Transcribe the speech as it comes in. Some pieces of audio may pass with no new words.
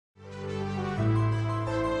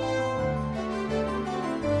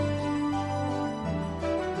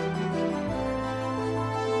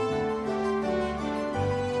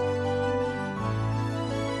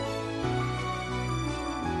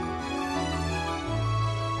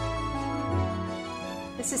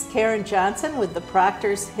This is Karen Johnson with the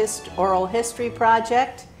Proctors Oral History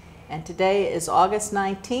Project, and today is August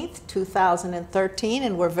 19th, 2013,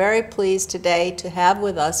 and we're very pleased today to have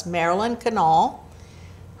with us Marilyn Canoll,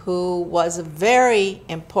 who was a very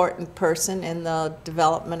important person in the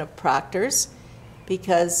development of Proctors,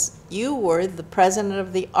 because you were the president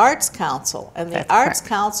of the Arts Council, and the Arts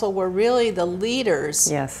Council were really the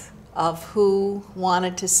leaders of who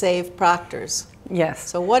wanted to save Proctors. Yes.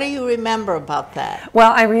 So what do you remember about that?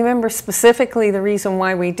 Well, I remember specifically the reason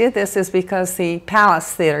why we did this is because the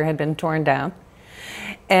Palace Theater had been torn down,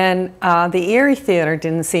 and the Erie Theater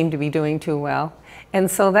didn't seem to be doing too well,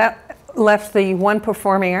 and so that left the one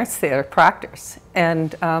performing arts theater, Proctors,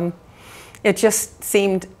 and it just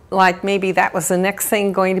seemed like maybe that was the next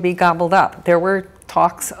thing going to be gobbled up. There were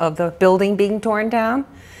talks of the building being torn down,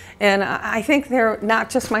 and I think not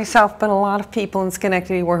just myself, but a lot of people in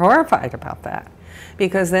Schenectady were horrified about that,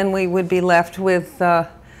 because then we would be left with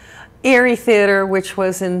Erie Theater, which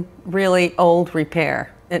was in really old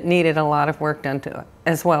repair. It needed a lot of work done to it,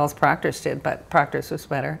 as well as Proctors did, but Proctors was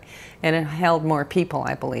better, and it held more people,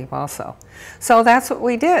 I believe, also. So that's what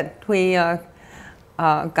we did. We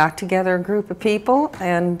got together a group of people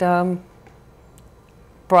and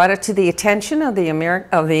brought it to the attention of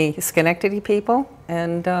the Schenectady people,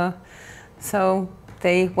 and so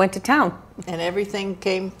they went to town. And everything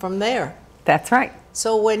came from there. That's right.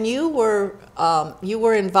 So when you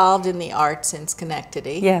were involved in the arts in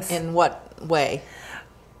Schenectady. Yes. In what way?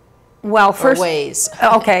 Well, first, or ways.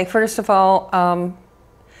 Okay, first of all,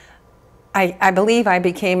 I believe I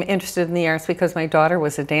became interested in the arts because my daughter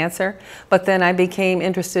was a dancer, but then I became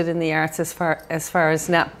interested in the arts as far as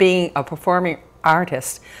not being a performing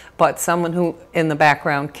artist, but someone who in the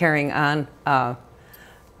background carrying on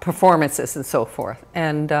performances and so forth.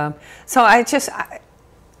 And so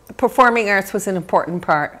performing arts was an important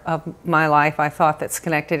part of my life. I thought that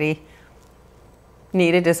Schenectady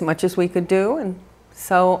needed as much as we could do, and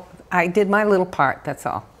so I did my little part, that's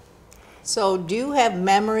all. So do you have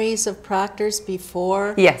memories of Proctors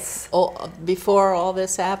before? Yes. Before all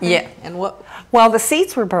this happened? Yeah. And what? Well, the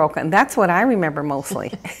seats were broken. That's what I remember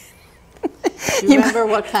mostly. Do you remember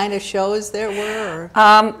what kind of shows there were?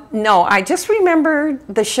 No, I just remember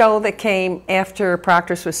the show that came after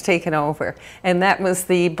Proctors was taken over, and that was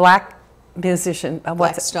the black musician.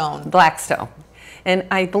 Blackstone. Blackstone. And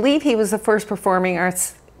I believe he was the first performing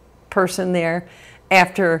arts person there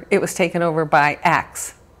after it was taken over by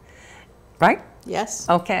Axe. Right? Yes.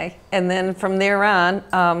 Okay. And then from there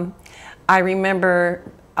on, I remember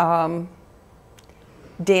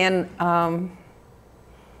Dan,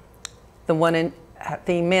 the one in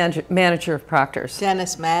the manager of Proctors.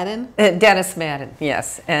 Dennis Madden? Dennis Madden,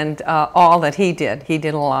 yes. And all that he did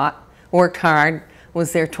a lot, worked hard,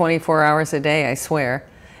 was there 24 hours a day, I swear,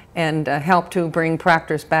 and helped to bring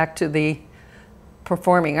Proctors back to the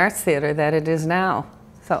performing arts theater that it is now.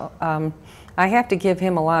 So I have to give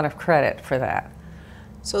him a lot of credit for that.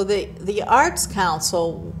 So the Arts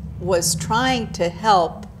Council was trying to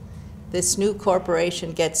help this new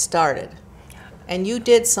corporation get started. And you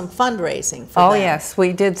did some fundraising for them. Oh yes,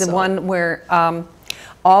 we did the one where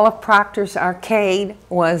all of Proctor's Arcade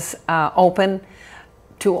was open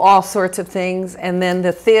to all sorts of things, and then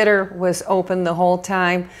the theater was open the whole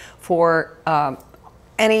time for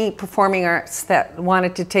any performing arts that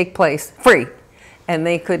wanted to take place, free. And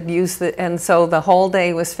they could use and so the whole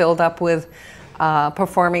day was filled up with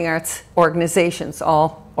performing arts organizations,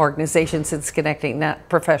 all organizations in Schenectady, not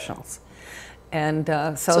professionals. And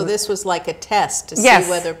so this was like a test to see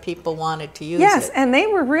whether people wanted to use it. Yes, and they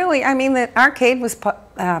were really, I mean, the arcade was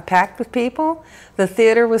packed with people. The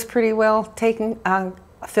theater was pretty well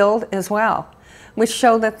filled as well, which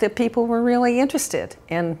showed that the people were really interested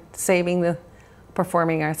in saving the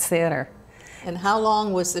performing arts theater. And how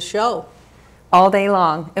long was the show? All day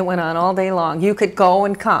long. It went on all day long. You could go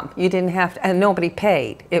and come. You didn't have to, and nobody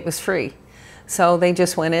paid. It was free. So they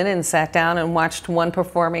just went in and sat down and watched one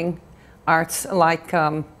performing arts, like,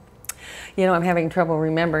 you know, I'm having trouble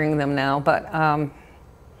remembering them now, but...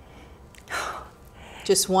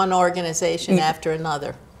 just one organization after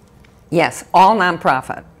another? Yes, all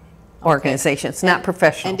nonprofit organizations, not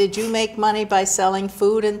professional. And did you make money by selling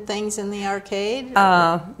food and things in the arcade?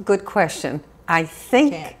 Good question. I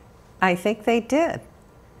think they did.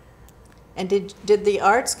 And did the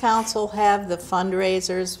Arts Council have the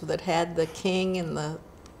fundraisers that had the king and the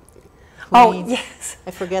queen? Oh, yes.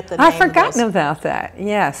 I forget the name. I've forgotten about that,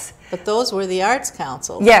 yes. But those were the Arts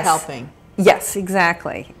Council helping. Yes,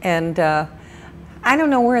 exactly. And I don't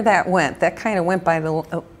know where that went. That kind of went by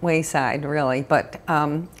the wayside, really. But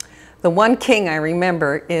the one king I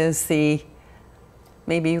remember is the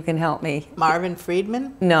Maybe you can help me. Marvin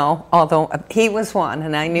Friedman? No, although he was one,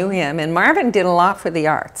 and I knew him. And Marvin did a lot for the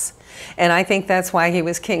arts. And I think that's why he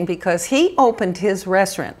was king, because he opened his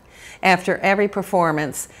restaurant after every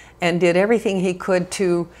performance and did everything he could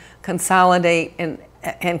to consolidate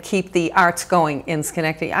and keep the arts going in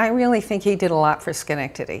Schenectady. I really think he did a lot for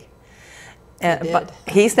Schenectady. But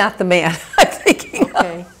he's not the man I'm thinking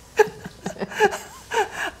Okay.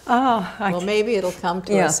 of. Well, maybe it'll come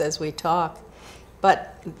to us as we talk.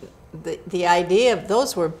 But the idea of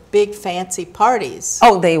those were big fancy parties.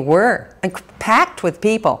 Oh, they were packed with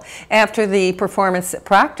people. After the performance at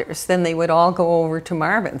Proctors, then they would all go over to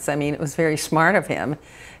Marvin's. I mean, it was very smart of him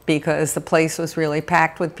because the place was really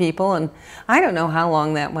packed with people, and I don't know how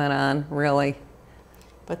long that went on, really.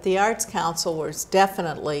 But the Arts Council was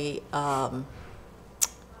definitely an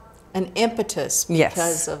impetus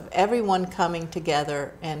because of everyone coming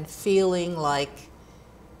together and feeling like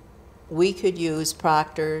we could use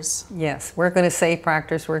Proctors. Yes, we're going to save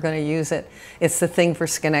Proctors. We're going to use it. It's the thing for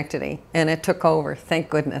Schenectady, and it took over, thank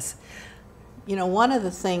goodness. You know, one of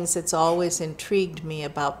the things that's always intrigued me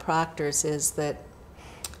about Proctors is that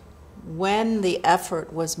when the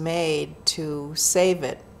effort was made to save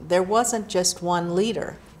it, there wasn't just one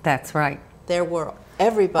leader. That's right. There were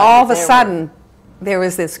everybody. All of a sudden, there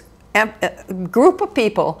was this group of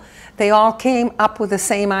people. They all came up with the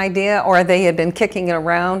same idea, or they had been kicking it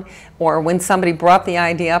around, or when somebody brought the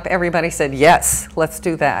idea up, everybody said, yes, let's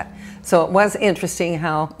do that. So it was interesting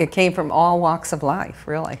how it came from all walks of life,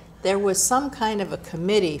 really. There was some kind of a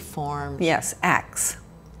committee formed. Yes, acts.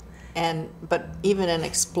 But even an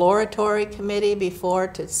exploratory committee before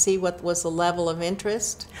to see what was the level of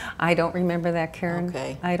interest? I don't remember that, Karen.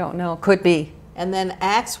 Okay. I don't know. Could be. And then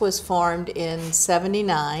ACTS was formed in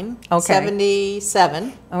 79, Okay.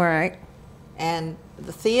 77. All right. And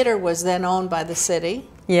the theater was then owned by the city.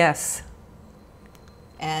 Yes.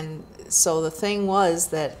 And so the thing was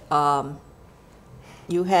that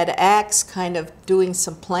you had ACTS kind of doing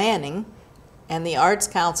some planning and the Arts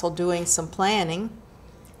Council doing some planning.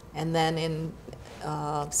 And then in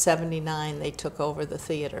 79, they took over the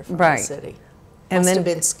theater from the city. And Must then, have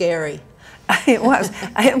been scary. It was.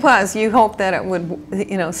 It was. You hoped that it would,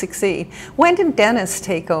 you know, succeed. When did Dennis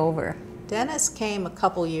take over? Dennis came a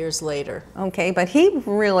couple years later. Okay, but he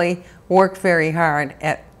really worked very hard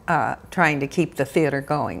at trying to keep the theater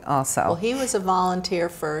going also. Well, he was a volunteer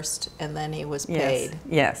first, and then he was paid.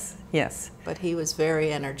 Yes, yes. But he was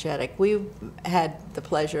very energetic. We had the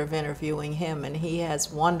pleasure of interviewing him, and he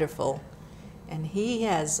has a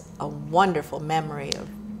wonderful memory of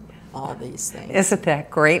all these things. Isn't that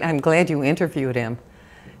great? I'm glad you interviewed him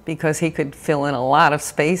because he could fill in a lot of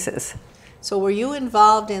spaces. So were you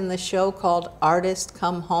involved in the show called Artist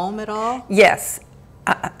Come Home at all? Yes.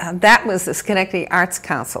 That was the Schenectady Arts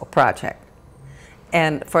Council project.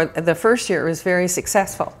 And for the first year, it was very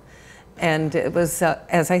successful. And it was,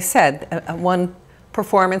 as I said, one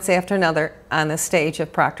performance after another on the stage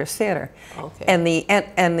of Proctors Theater. Okay. And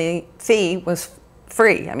the fee was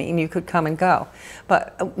free. I mean, you could come and go.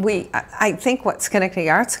 But I think what Schenectady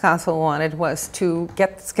Arts Council wanted was to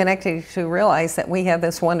get Schenectady to realize that we have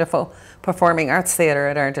this wonderful performing arts theater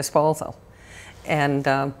at our disposal. And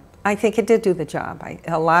I think it did do the job.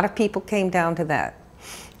 A lot of people came down to that.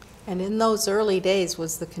 And in those early days,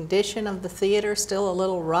 was the condition of the theater still a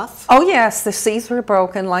little rough? Oh yes, the seats were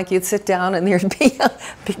broken, like you'd sit down and there'd be a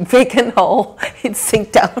big vacant hole. You'd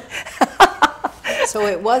sink down. So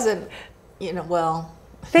it wasn't, you know, well,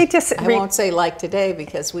 they just I won't say like today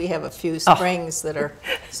because we have a few springs that are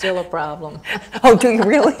still a problem. Oh, do you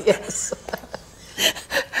really? Yes.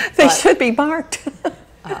 They should be marked.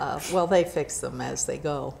 Well, they fix them as they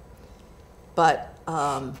go. But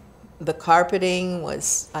the carpeting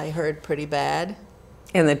was, I heard, pretty bad.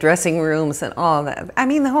 In the dressing rooms and all that. I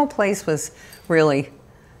mean, the whole place was really...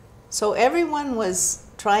 So everyone was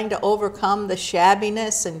trying to overcome the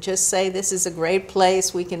shabbiness and just say, this is a great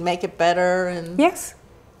place, we can make it better. And yes,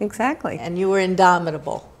 exactly. And you were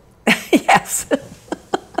indomitable. Yes.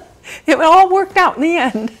 It all worked out in the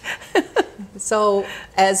end. So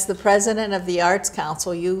as the president of the Arts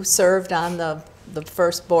Council, you served on the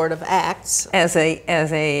first board of ACTS.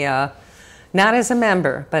 Not as a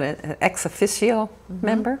member, but an ex officio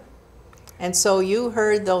member. And so you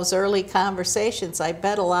heard those early conversations. I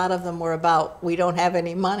bet a lot of them were about, we don't have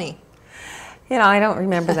any money. You know, I don't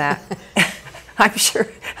remember that. I'm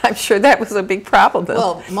sure that was a big problem, though.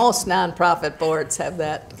 Well, most nonprofit boards have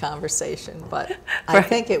that conversation, but I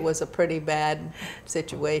think it was a pretty bad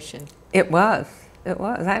situation. It was. It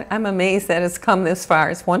was. I'm amazed that it's come this far.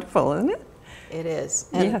 It's wonderful, isn't it? It is.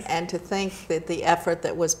 Yes. And to think that the effort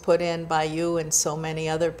that was put in by you and so many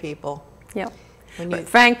other people. Yep. But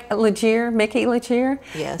Frank Legier, Mickey Legier?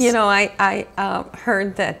 Yes. You know, I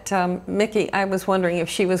heard that Mickey, I was wondering if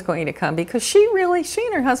she was going to come because she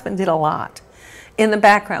and her husband did a lot in the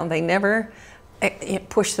background. They never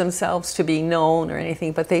pushed themselves to be known or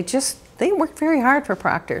anything, but they worked very hard for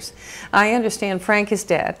Proctors. I understand Frank is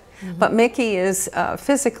dead, but Mickey is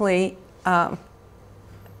physically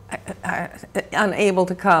unable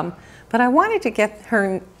to come. But I wanted to get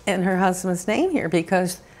her and her husband's name here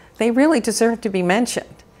because they really deserve to be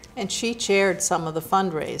mentioned. And she chaired some of the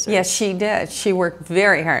fundraisers. Yes, she did. She worked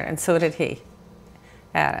very hard, and so did he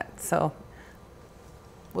at it. So,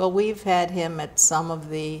 well, we've had him at some of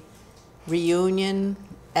the reunion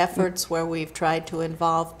efforts where we've tried to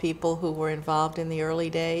involve people who were involved in the early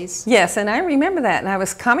days. yes, and I remember that, and I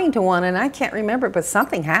was coming to one, and I can't remember, but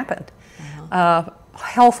something happened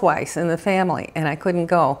health-wise in the family, and I couldn't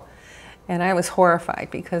go. And I was horrified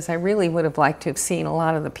because I really would have liked to have seen a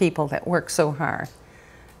lot of the people that worked so hard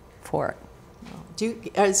for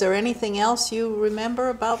it. Is there anything else you remember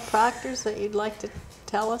about Proctors that you'd like to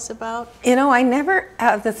tell us about? You know, I never,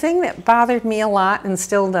 the thing that bothered me a lot and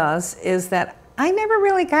still does is that I never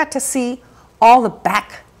really got to see all the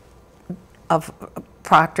back of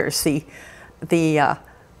Proctors, the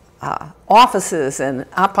offices and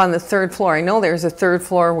up on the third floor. I know there's a third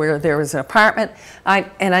floor where there was an apartment,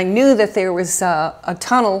 and I knew that there was a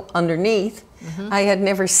tunnel underneath. I had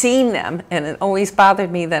never seen them, and it always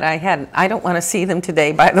bothered me that I hadn't. I don't want to see them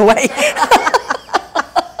today, by the way.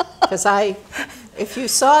 Because if you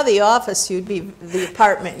saw the office, the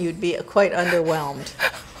apartment, you'd be quite underwhelmed.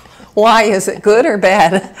 Why? Is it good or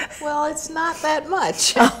bad? Well, it's not that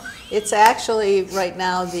much. It's actually right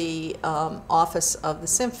now the office of the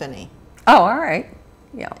symphony. Oh, all right.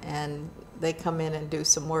 Yeah. And they come in and do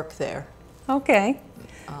some work there. Okay.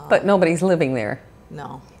 But nobody's living there.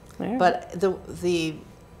 No. Yeah. But the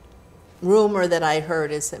rumor that I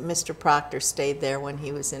heard is that Mr. Proctor stayed there when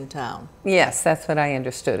he was in town. Yes, that's what I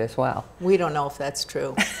understood as well. We don't know if that's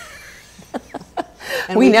true.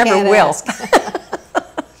 And we never will.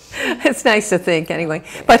 It's nice to think anyway.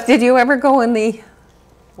 But did you ever go in the...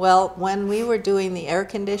 Well, when we were doing the air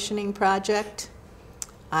conditioning project,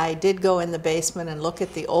 I did go in the basement and look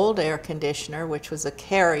at the old air conditioner, which was a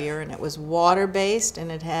Carrier, and it was water-based, and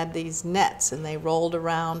it had these nets, and they rolled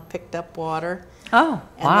around, picked up water. Oh,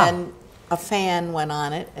 and wow. And then a fan went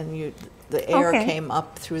on it, and the air came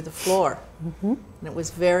up through the floor. And it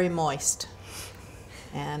was very moist.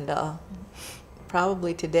 And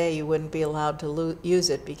probably today you wouldn't be allowed to use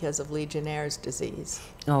it because of Legionnaire's disease.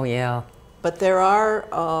 Oh, yeah. But there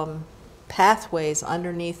are pathways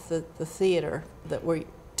underneath the theater that were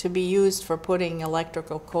to be used for putting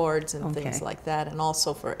electrical cords and things like that, and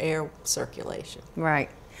also for air circulation. Right.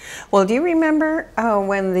 Well, do you remember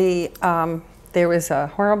when there was a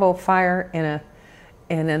horrible fire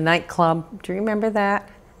in a nightclub? Do you remember that?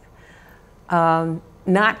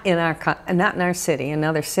 Not in our city,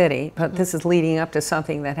 another city, but this is leading up to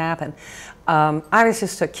something that happened. I was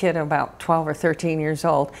just a kid, about 12 or 13 years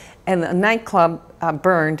old, and the nightclub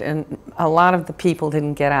burned, and a lot of the people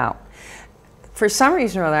didn't get out. For some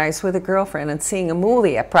reason or other, I was with a girlfriend and seeing a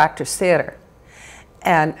movie at Proctors Theater.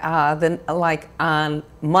 And then, like on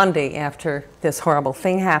Monday after this horrible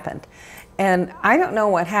thing happened. And I don't know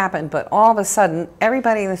what happened, but all of a sudden,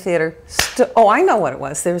 everybody in the theater, oh, I know what it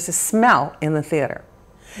was. There was a smell in the theater.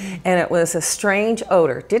 And it was a strange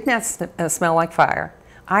odor. Did not smell like fire.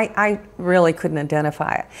 I really couldn't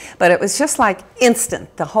identify it. But it was just like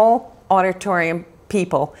instant. The whole auditorium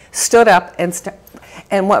people stood up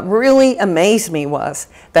and what really amazed me was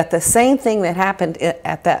that the same thing that happened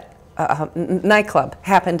at that nightclub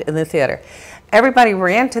happened in the theater. Everybody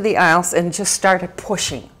ran to the aisles and just started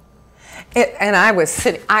pushing. And I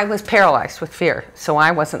was paralyzed with fear, so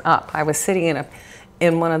I wasn't up. I was sitting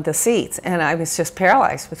in one of the seats, and I was just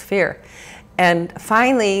paralyzed with fear. And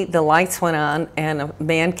finally, the lights went on, and a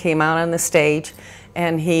man came out on the stage,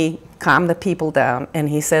 and he calmed the people down, and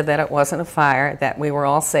he said that it wasn't a fire, that we were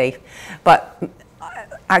all safe. But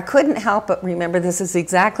I couldn't help but remember this is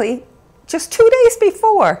exactly just 2 days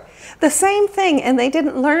before, the same thing, and they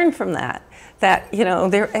didn't learn from that. That, you know,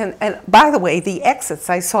 and by the way, the exits,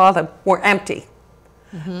 I saw them, were empty.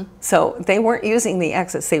 So they weren't using the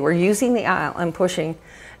exits, they were using the aisle and pushing,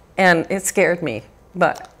 and it scared me.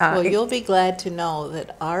 But well, you'll be glad to know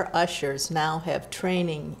that our ushers now have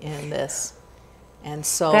training in this. And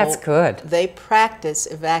so that's good. They practice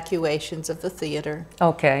evacuations of the theater.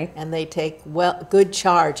 Okay. And they take good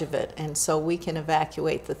charge of it. And so we can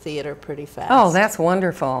evacuate the theater pretty fast. Oh, that's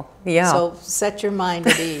wonderful. Yeah. So set your mind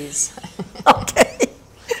at ease. Okay.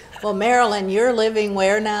 Well, Marilyn, you're living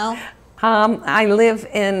where now? I live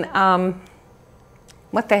in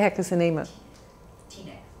What the heck is the name of?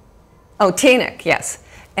 Teaneck. Oh, Teaneck, yes.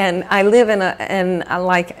 And I live in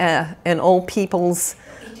an old people's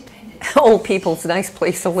nice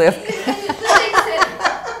place to live.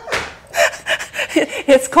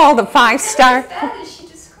 It's called a 5-star.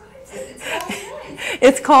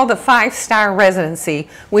 It's called the 5-star residency,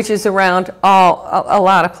 which is around a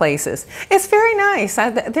lot of places. It's very nice.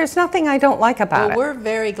 There's nothing I don't like about it. Well, we're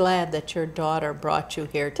very glad that your daughter brought you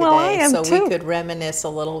here today, Well, I am so too. we could reminisce a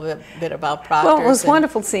little bit about Proctors. Well, it was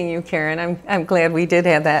wonderful seeing you, Karen. I'm glad we did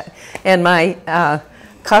have that. And my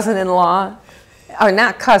cousin-in-law, or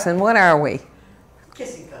not cousin, what are we?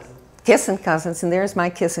 Kissing cousin. Kissing cousins, and there's my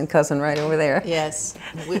kissing cousin right over there. Yes,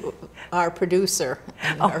 our producer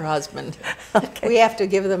and her husband. Okay. We have to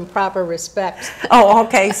give them proper respect. Oh,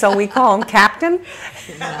 okay, so we call him Captain?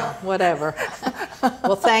 No, whatever.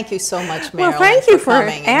 Well, thank you so much, Marilyn, Well, thank you for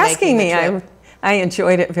coming and asking me. making the trip. I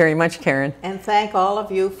enjoyed it very much, Karen. And thank all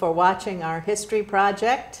of you for watching our history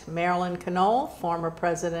project. Marilyn Canoll, former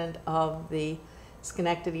president of the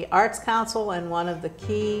Schenectady Arts Council and one of the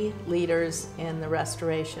key leaders in the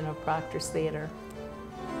restoration of Proctors Theater.